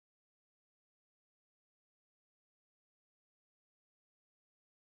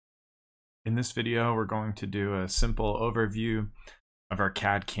In this video, we're going to do a simple overview of our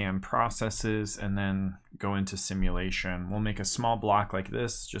CAD CAM processes and then go into simulation. We'll make a small block like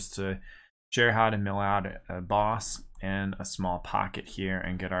this just to share how to mill out a boss and a small pocket here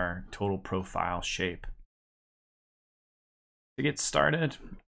and get our total profile shape. To get started,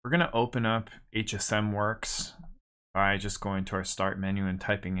 we're going to open up HSMWorks by just going to our start menu and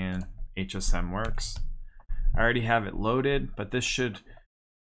typing in HSMWorks. I already have it loaded, but this should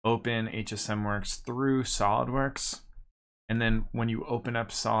open HSMWorks through SolidWorks. And then when you open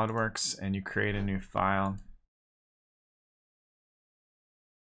up SolidWorks and you create a new file,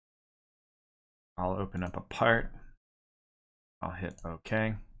 I'll open up a part. I'll hit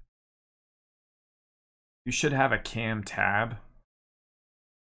OK. You should have a CAM tab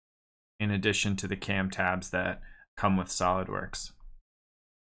in addition to the CAM tabs that come with SolidWorks.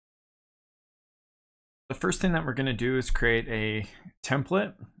 The first thing that we're going to do is create a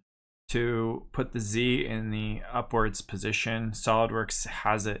template to put the Z in the upwards position. SolidWorks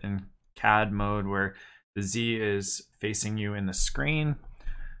has it in CAD mode where the Z is facing you in the screen.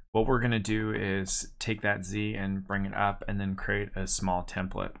 What we're going to do is take that Z and bring it up and then create a small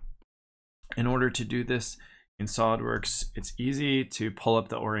template. In order to do this in SolidWorks, it's easy to pull up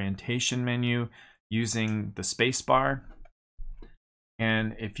the orientation menu using the space bar.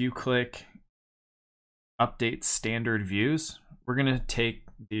 And if you click Update Standard Views, we're going to take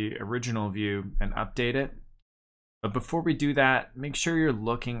the original view and update it. But before we do that, make sure you're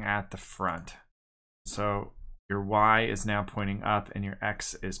looking at the front. So your Y is now pointing up and your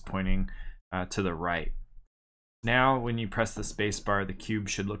X is pointing to the right. Now, when you press the space bar, the cube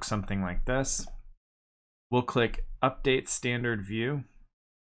should look something like this. We'll click Update Standard View.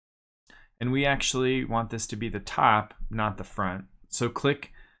 And we actually want this to be the top, not the front. So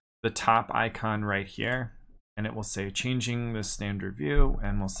click the top icon right here, and it will say changing the standard view,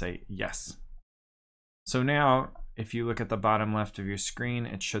 and we'll say yes. So now, if you look at the bottom left of your screen,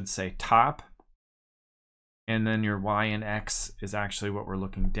 it should say top, and then your Y and X is actually what we're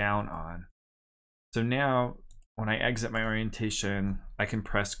looking down on. So now, when I exit my orientation, I can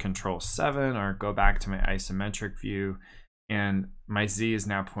press Control-7 or go back to my isometric view, and my Z is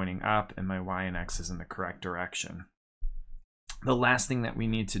now pointing up and my Y and X is in the correct direction. The last thing that we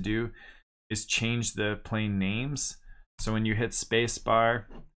need to do is change the plane names. So when you hit spacebar,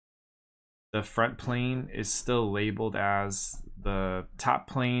 the front plane is still labeled as the top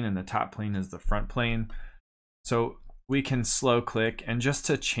plane and the top plane is the front plane. So we can slow click, and just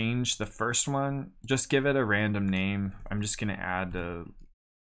to change the first one, just give it a random name. I'm just going to add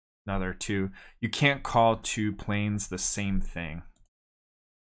another 2. You can't call 2 planes the same thing.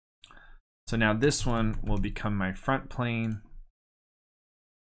 So now this one will become my front plane,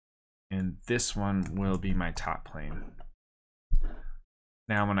 and this one will be my top plane.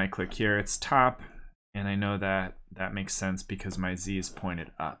 Now when I click here, it's top, and I know that that makes sense because my Z is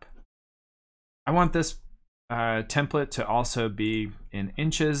pointed up. I want this template to also be in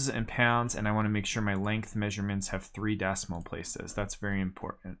inches and pounds, and I want to make sure my length measurements have 3 decimal places. That's very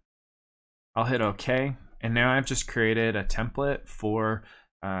important. I'll hit OK, and now I've just created a template for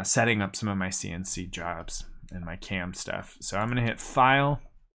setting up some of my CNC jobs and my CAM stuff. So I'm going to hit File,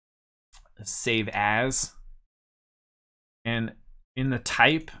 Save As, and in the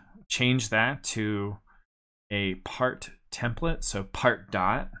type, change that to a part template, so part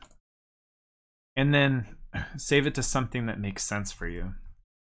dot, and then save it to something that makes sense for you.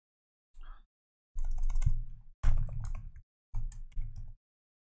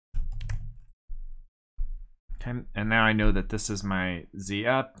 Okay, and now I know that this is my Z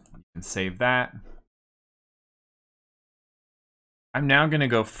up. You can save that. I'm now going to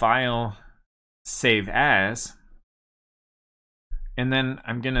go File, Save As, and then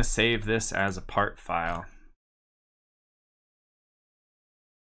I'm going to save this as a part file.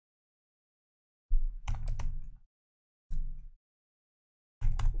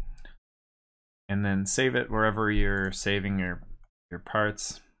 And then save it wherever you're saving your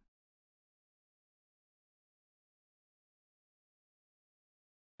parts.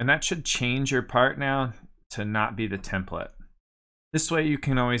 And that should change your part now to not be the template. This way you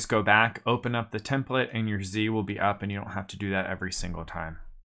can always go back, open up the template, and your Z will be up, and you don't have to do that every single time.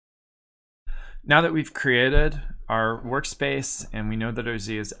 Now that we've created our workspace and we know that our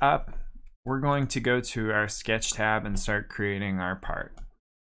Z is up, we're going to go to our Sketch tab and start creating our part.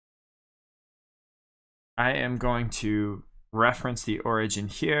 I am going to reference the origin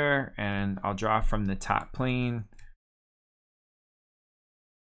here, and I'll draw from the top plane.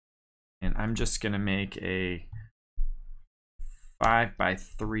 And I'm just going to make a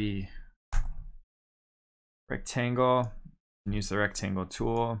 5x3 rectangle and use the rectangle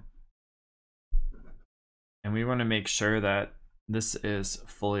tool. And we want to make sure that this is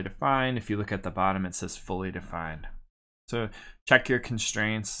fully defined. If you look at the bottom, it says fully defined. So check your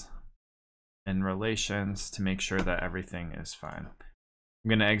constraints and relations to make sure that everything is fine. I'm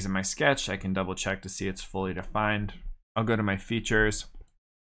going to exit my sketch. I can double check to see it's fully defined. I'll go to my features.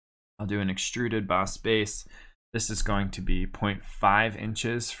 I'll do an extruded boss base. This is going to be 0.5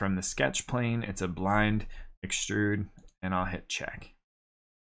 inches from the sketch plane. It's a blind extrude, and I'll hit check.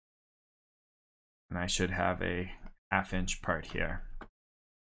 And I should have a 1/2 inch part here.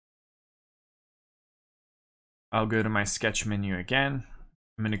 I'll go to my sketch menu again.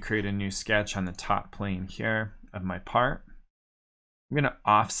 I'm going to create a new sketch on the top plane here of my part. I'm going to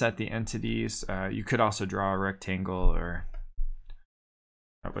offset the entities. You could also draw a rectangle or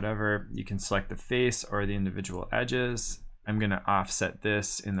whatever. You can select the face or the individual edges. I'm going to offset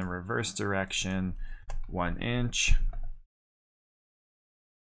this in the reverse direction 1 inch.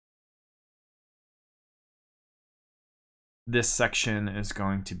 This section is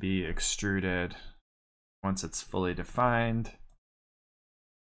going to be extruded once it's fully defined.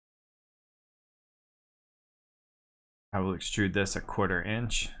 I will extrude this 1/4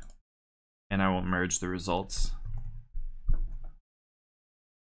 inch, and I will merge the results.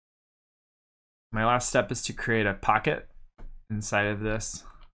 My last step is to create a pocket inside of this.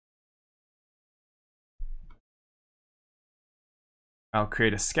 I'll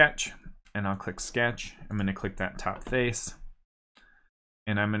create a sketch, and I'll click sketch. I'm going to click that top face,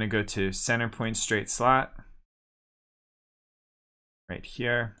 and I'm going to go to center point straight slot right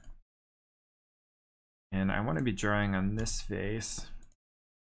here. And I want to be drawing on this face.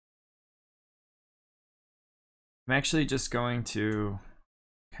 I'm actually just going to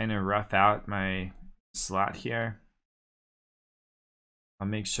kind of rough out my slot here. I'll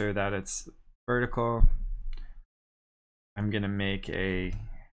make sure that it's vertical. I'm going to make a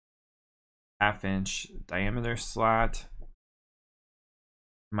 1/2 inch diameter slot.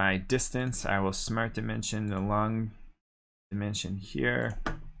 My distance, I will smart dimension the long dimension here.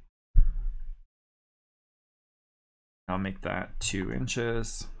 I'll make that 2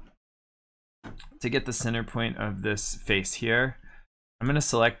 inches. To get the center point of this face here, I'm going to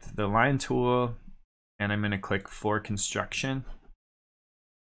select the line tool, and I'm going to click for construction.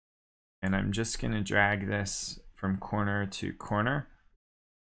 And I'm just going to drag this from corner to corner,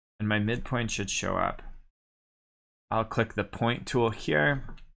 and my midpoint should show up. I'll click the point tool here,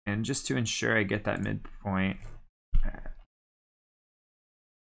 and just to ensure I get that midpoint,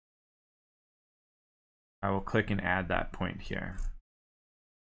 I will click and add that point here.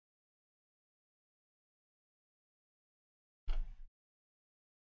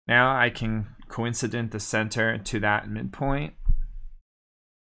 Now I can coincident the center to that midpoint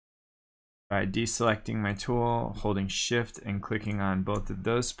by deselecting my tool, holding shift and clicking on both of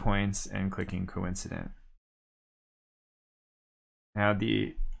those points and clicking coincident. Now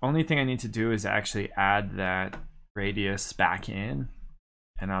the only thing I need to do is actually add that radius back in,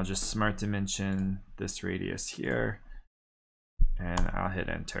 and I'll just smart dimension this radius here, and I'll hit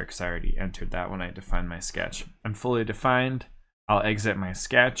enter because I already entered that when I defined my sketch. I'm fully defined. I'll exit my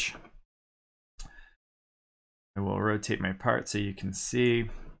sketch. I will rotate my part so you can see,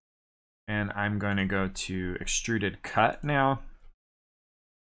 and I'm going to go to extruded cut now,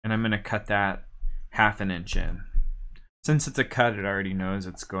 and I'm going to cut that 1/2 inch in. Since it's a cut, it already knows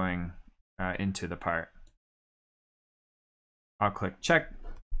it's going into the part. I'll click check,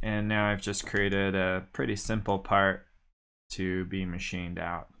 and now I've just created a pretty simple part to be machined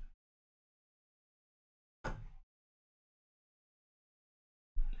out.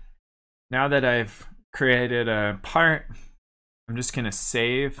 Now that I've created a part, I'm just going to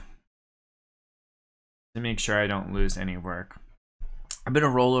save to make sure I don't lose any work. I'm going to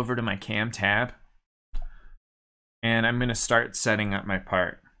roll over to my CAM tab, and I'm going to start setting up my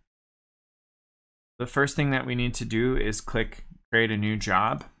part. The first thing that we need to do is click create a new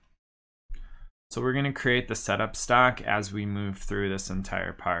job. So we're going to create the setup stock as we move through this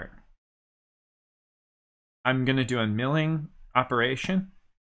entire part. I'm going to do a milling operation.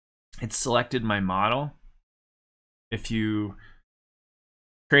 It's selected my model. If you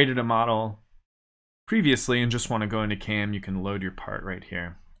created a model previously and just want to go into CAM, you can load your part right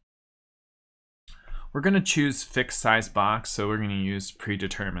here. We're going to choose fixed size box, so we're going to use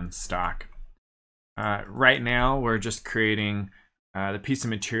predetermined stock. Right now, we're just creating the piece of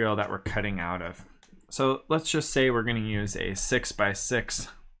material that we're cutting out of. So let's just say we're going to use a 6x6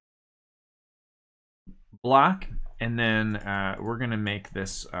 block, and then we're going to make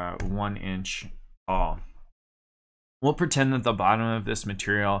this 1 inch tall. We'll pretend that the bottom of this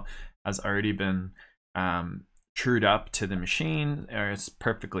material has already been trued up to the machine, or it's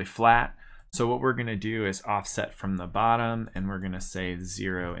perfectly flat. So what we're going to do is offset from the bottom, and we're going to say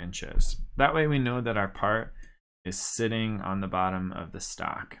 0 inches. That way we know that our part is sitting on the bottom of the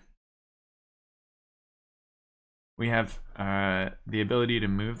stock. We have the ability to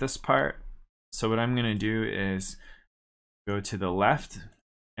move this part. So what I'm going to do is go to the left,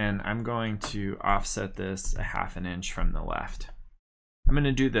 and I'm going to offset this 1/2 inch from the left. I'm going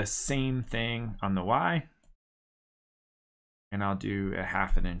to do the same thing on the Y, and I'll do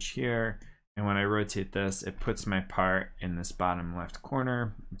 1/2 inch here. And when I rotate this, it puts my part in this bottom left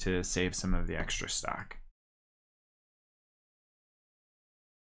corner to save some of the extra stock.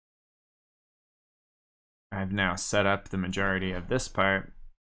 I've now set up the majority of this part.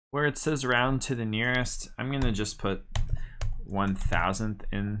 Where it says round to the nearest, I'm going to just put 1/1000th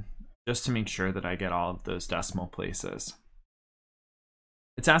in, just to make sure that I get all of those decimal places.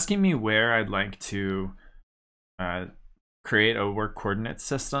 It's asking me where I'd like to create a work coordinate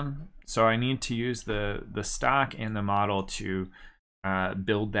system. So I need to use the stock and the model to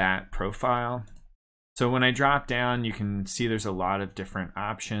build that profile. So when I drop down, you can see there's a lot of different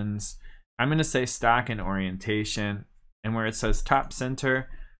options. I'm going to say stock and orientation, and where it says top center,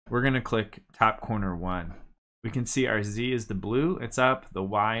 we're going to click top corner 1. We can see our Z is the blue, it's up, the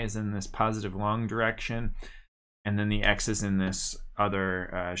Y is in this positive long direction, and then the X is in this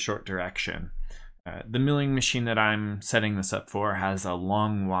other short direction. The milling machine that I'm setting this up for has a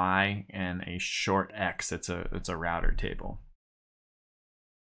long Y and a short X. It's a router table.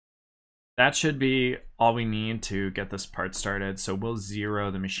 That should be all we need to get this part started. So we'll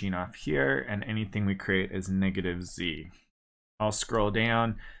 0 the machine off here, and anything we create is -Z. I'll scroll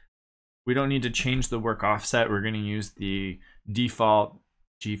down. We don't need to change the work offset. We're going to use the default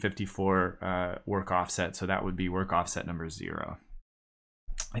G54 work offset. So that would be work offset number 0.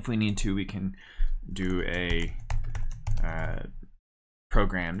 If we need to, we can do a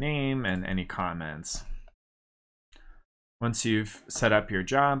program name and any comments. Once you've set up your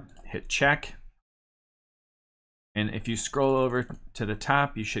job, hit check. And if you scroll over to the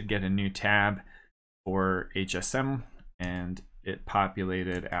top, you should get a new tab for HSM, and it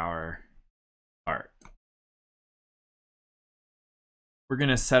populated our part. We're going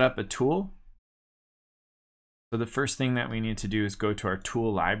to set up a tool. So the first thing that we need to do is go to our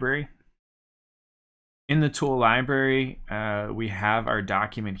tool library. In the tool library, we have our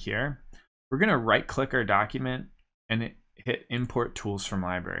document here. We're going to right click our document and hit import tools from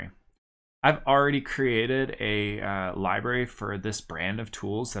library. I've already created a library for this brand of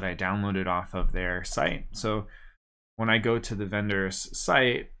tools that I downloaded off of their site. So when I go to the vendor's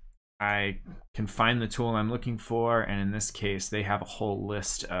site, I can find the tool I'm looking for, and in this case, they have a whole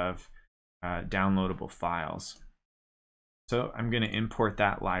list of downloadable files. So I'm going to import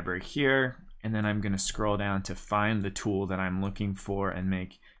that library here, and then I'm going to scroll down to find the tool that I'm looking for and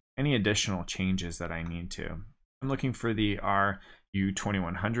make any additional changes that I need to. I'm looking for the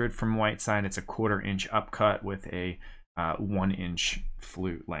RU2100 from Whiteside. It's a 1/4 inch upcut with a 1 inch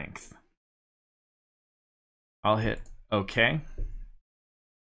flute length. I'll hit OK.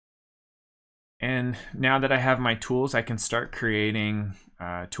 And now that I have my tools, I can start creating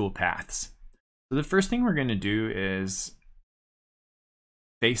tool paths. So the first thing we're going to do is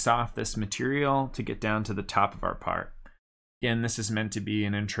face off this material to get down to the top of our part. Again, this is meant to be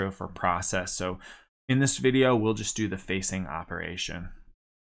an intro for process. So in this video, we'll just do the facing operation.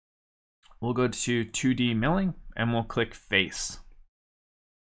 We'll go to 2D milling and we'll click face.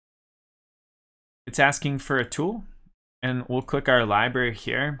 It's asking for a tool, and we'll click our library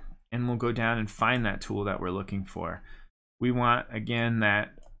here, and we'll go down and find that tool that we're looking for. We want, again,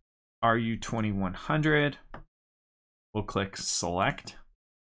 that RU2100. We'll click select.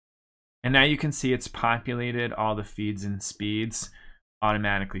 And now you can see it's populated all the feeds and speeds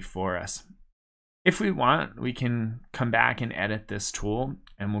automatically for us. If we want, we can come back and edit this tool,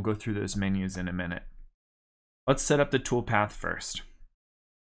 and we'll go through those menus in a minute. Let's set up the tool path first.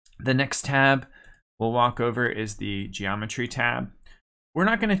 The next tab we'll walk over is the geometry tab. We're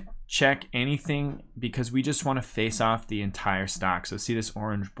not going to check anything because we just want to face off the entire stock. So see this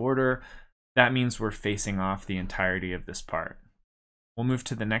orange border? That means we're facing off the entirety of this part. We'll move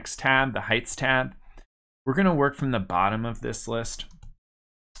to the next tab, the heights tab. We're going to work from the bottom of this list,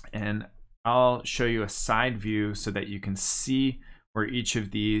 and I'll show you a side view so that you can see where each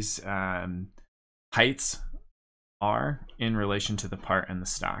of these heights are in relation to the part and the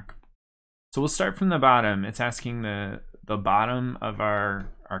stock. So we'll start from the bottom. It's asking the bottom of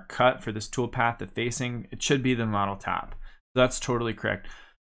our cut for this tool path, the facing, it should be the model top. So that's totally correct.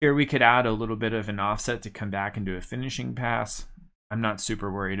 Here we could add a little bit of an offset to come back and do a finishing pass. I'm not super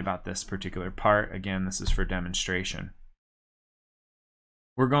worried about this particular part. Again, this is for demonstration.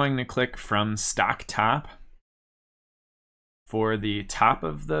 we're going to click from stock top for the top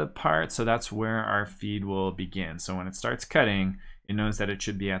of the part. So that's where our feed will begin. So when it starts cutting, it knows that it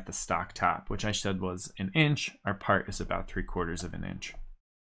should be at the stock top, which I said was 1 inch. Our part is about 3/4 of an inch.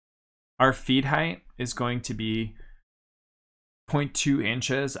 Our feed height is going to be 0.2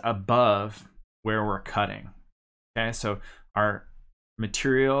 inches above where we're cutting. Okay, so our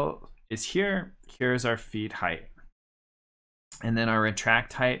material is here. Here's our feed height. And then our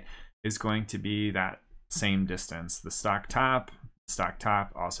retract height is going to be that same distance. The stock top,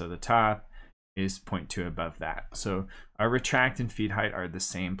 also the top is 0.2 above that. So our retract and feed height are the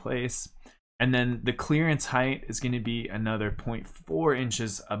same place. And then the clearance height is going to be another 0.4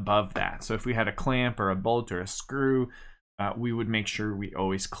 inches above that. So if we had a clamp or a bolt or a screw, we would make sure we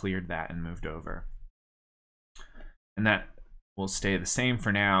always cleared that and moved over. And that will stay the same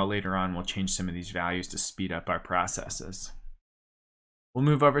for now. Later on, we'll change some of these values to speed up our processes. We'll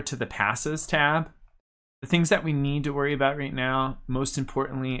move over to the passes tab. The things that we need to worry about right now, most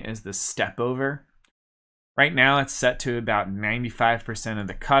importantly, is the step over. Right now, it's set to about 95% of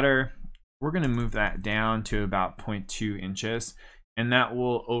the cutter. We're going to move that down to about 0.2 inches, and that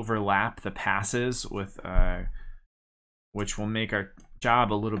will overlap the passes with, which will make our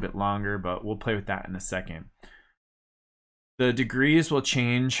job a little bit longer, but we'll play with that in a second. The degrees will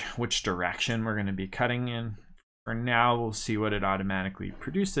change which direction we're going to be cutting in. For now, we'll see what it automatically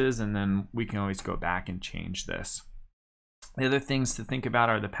produces, and then we can always go back and change this. The other things to think about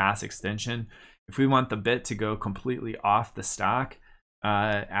are the pass extension. If we want the bit to go completely off the stock,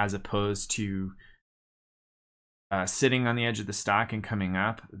 as opposed to sitting on the edge of the stock and coming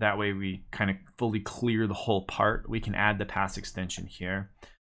up, that way we kind of fully clear the whole part, we can add the pass extension here.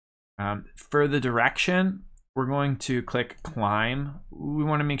 For the direction, we're going to click climb. We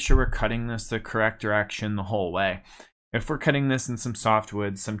want to make sure we're cutting this the correct direction the whole way. If we're cutting this in some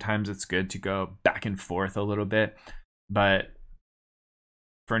softwood, sometimes it's good to go back and forth a little bit, but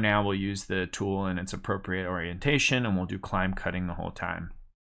for now we'll use the tool in its appropriate orientation and we'll do climb cutting the whole time.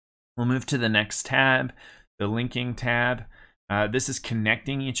 We'll move to the next tab, the linking tab. This is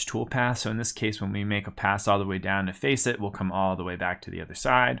connecting each tool path. So in this case, when we make a pass all the way down to face it, we'll come all the way back to the other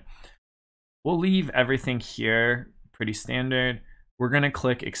side. We'll leave everything here pretty standard. We're going to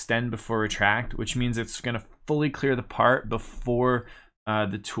click extend before retract, which means it's going to fully clear the part before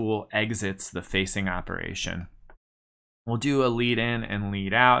the tool exits the facing operation. We'll do a lead in and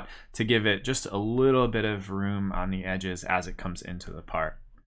lead out to give it just a little bit of room on the edges as it comes into the part.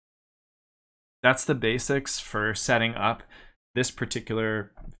 That's the basics for setting up this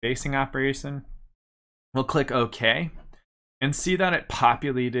particular facing operation. We'll click OK and see that it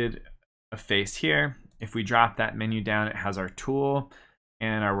populated a face here. If we drop that menu down, it has our tool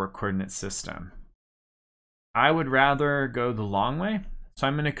and our work coordinate system. I would rather go the long way. So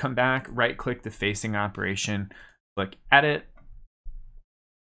I'm going to come back, right click the facing operation, click edit,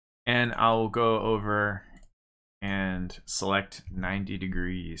 and I'll go over and select 90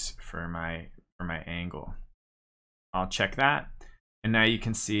 degrees for my angle. I'll check that. And now you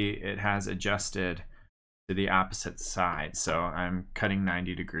can see it has adjusted to the opposite side. So I'm cutting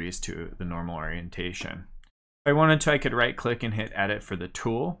 90 degrees to the normal orientation. If I wanted to, I could right click and hit edit for the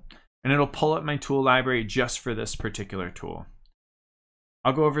tool, and it'll pull up my tool library just for this particular tool.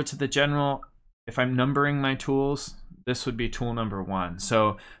 I'll go over to the general. If I'm numbering my tools, this would be tool number 1.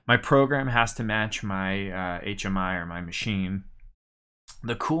 So my program has to match my HMI or my machine.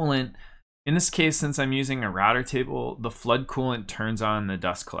 The coolant, in this case, since I'm using a router table, the flood coolant turns on the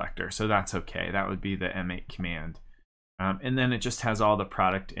dust collector, so that's okay. That would be the M8 command. And then it just has all the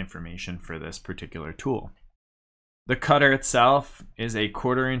product information for this particular tool. The cutter itself is a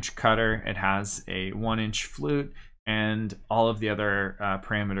 1/4 inch cutter. It has a 1 inch flute, and all of the other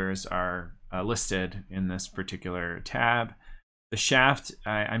parameters are listed in this particular tab. The shaft,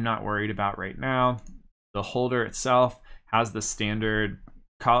 I'm not worried about right now. The holder itself has the standard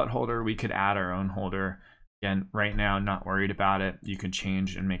collet holder. We could add our own holder. Again, right now, not worried about it. You can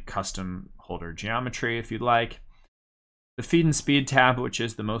change and make custom holder geometry if you'd like. The feed and speed tab, which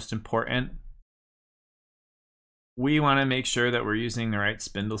is the most important. We want to make sure that we're using the right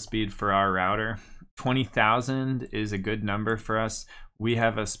spindle speed for our router. 20,000 is a good number for us. We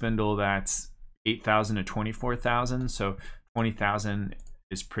have a spindle that's 8,000 to 24,000, so 20,000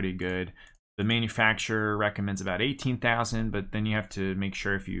 is pretty good. The manufacturer recommends about 18,000, but then you have to make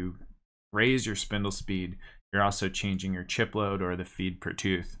sure if you raise your spindle speed, you're also changing your chip load or the feed per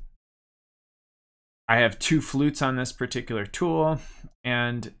tooth. I have 2 flutes on this particular tool,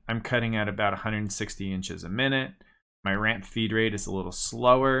 and I'm cutting at about 160 inches a minute. My ramp feed rate is a little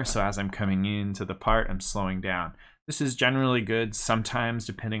slower, so as I'm coming into the part, I'm slowing down. This is generally good. Sometimes,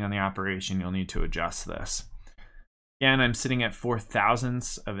 depending on the operation, you'll need to adjust this. Again, I'm sitting at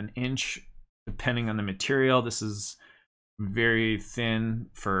 4/1000ths of an inch, depending on the material. This is very thin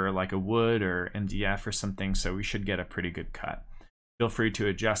for like a wood or MDF or something, so we should get a pretty good cut. Feel free to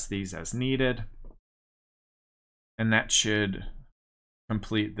adjust these as needed. And that should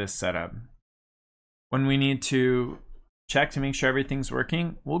complete this setup. When we need to check to make sure everything's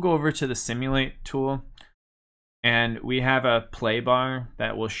working, we'll go over to the simulate tool, and we have a play bar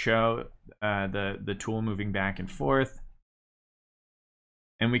that will show the tool moving back and forth,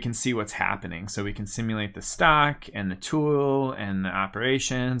 and we can see what's happening. So we can simulate the stock and the tool and the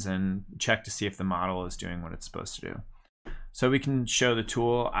operations and check to see if the model is doing what it's supposed to do. So we can show the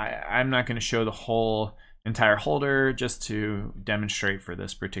tool. I'm not going to show the whole entire holder, just to demonstrate for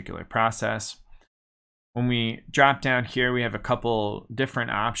this particular process. When we drop down here, we have a couple different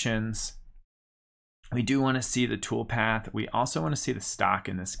options. We do want to see the tool path. We also want to see the stock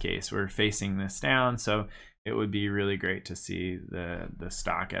in this case. We're facing this down, so it would be really great to see the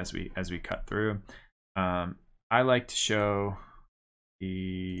stock as we cut through. I like to show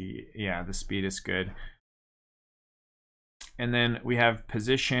the speed is good. And then we have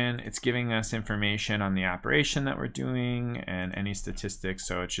position. It's giving us information on the operation that we're doing and any statistics.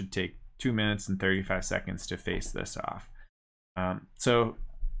 So it should take 2 minutes and 35 seconds to face this off. So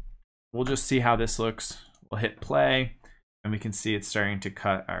we'll just see how this looks. We'll hit play and we can see it's starting to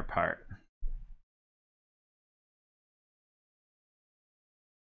cut our part.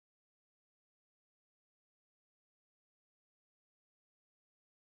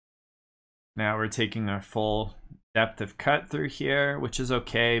 Now we're taking our full depth of cut through here, which is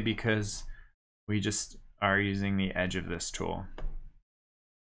okay because we just are using the edge of this tool.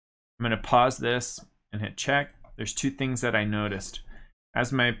 I'm going to pause this and hit check. There's two things that I noticed.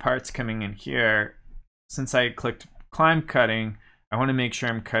 As my part's coming in here, since I clicked climb cutting, I want to make sure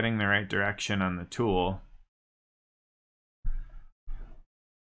I'm cutting the right direction on the tool.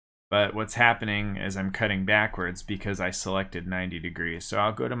 But what's happening is I'm cutting backwards because I selected 90 degrees. So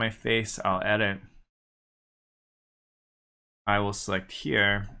I'll go to my face, I'll edit. I will select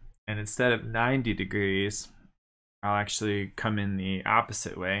here, and instead of 90 degrees, I'll actually come in the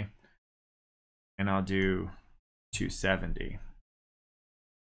opposite way, and I'll do 270.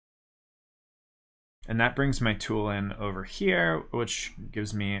 And that brings my tool in over here, which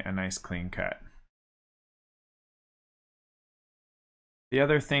gives me a nice clean cut. The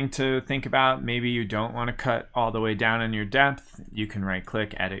other thing to think about, maybe you don't want to cut all the way down in your depth. You can right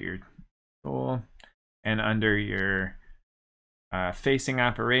click, edit your tool, and under your facing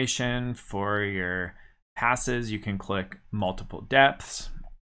operation for your passes, you can click multiple depths,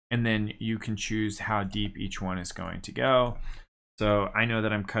 and then you can choose how deep each one is going to go. So I know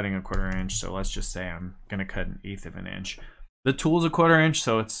that I'm cutting 1/4 inch, so let's just say I'm going to cut 1/8 of an inch. The tool's 1/4 inch,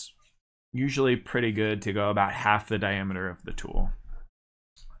 so it's usually pretty good to go about half the diameter of the tool.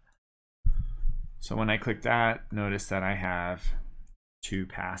 So when I click that, notice that I have 2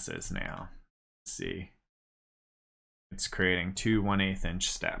 passes now. Let's see. It's creating 2 1/8 inch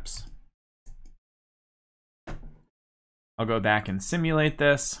steps. I'll go back and simulate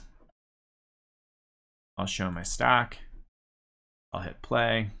this. I'll show my stock. I'll hit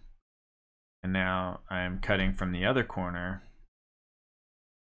play. And now I'm cutting from the other corner.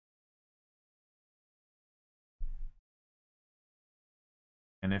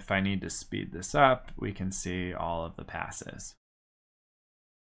 And if I need to speed this up, we can see all of the passes.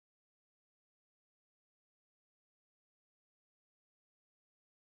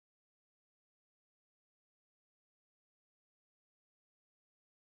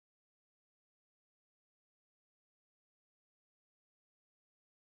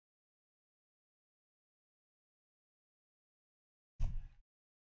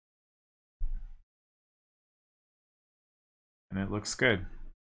 And it looks good.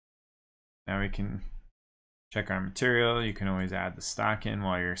 Now we can check our material. You can always add the stock in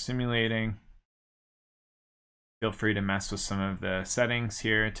while you're simulating. Feel free to mess with some of the settings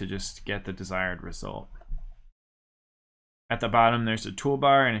here to just get the desired result. At the bottom, there's a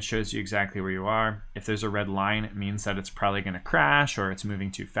toolbar and it shows you exactly where you are. If there's a red line, it means that it's probably going to crash, or it's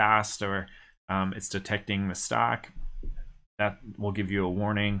moving too fast, or it's detecting the stock. That will give you a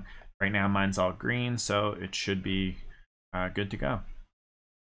warning. Right now, mine's all green, so it should be good to go.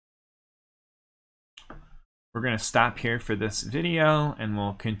 We're going to stop here for this video, and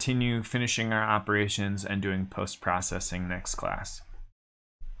we'll continue finishing our operations and doing post-processing next class.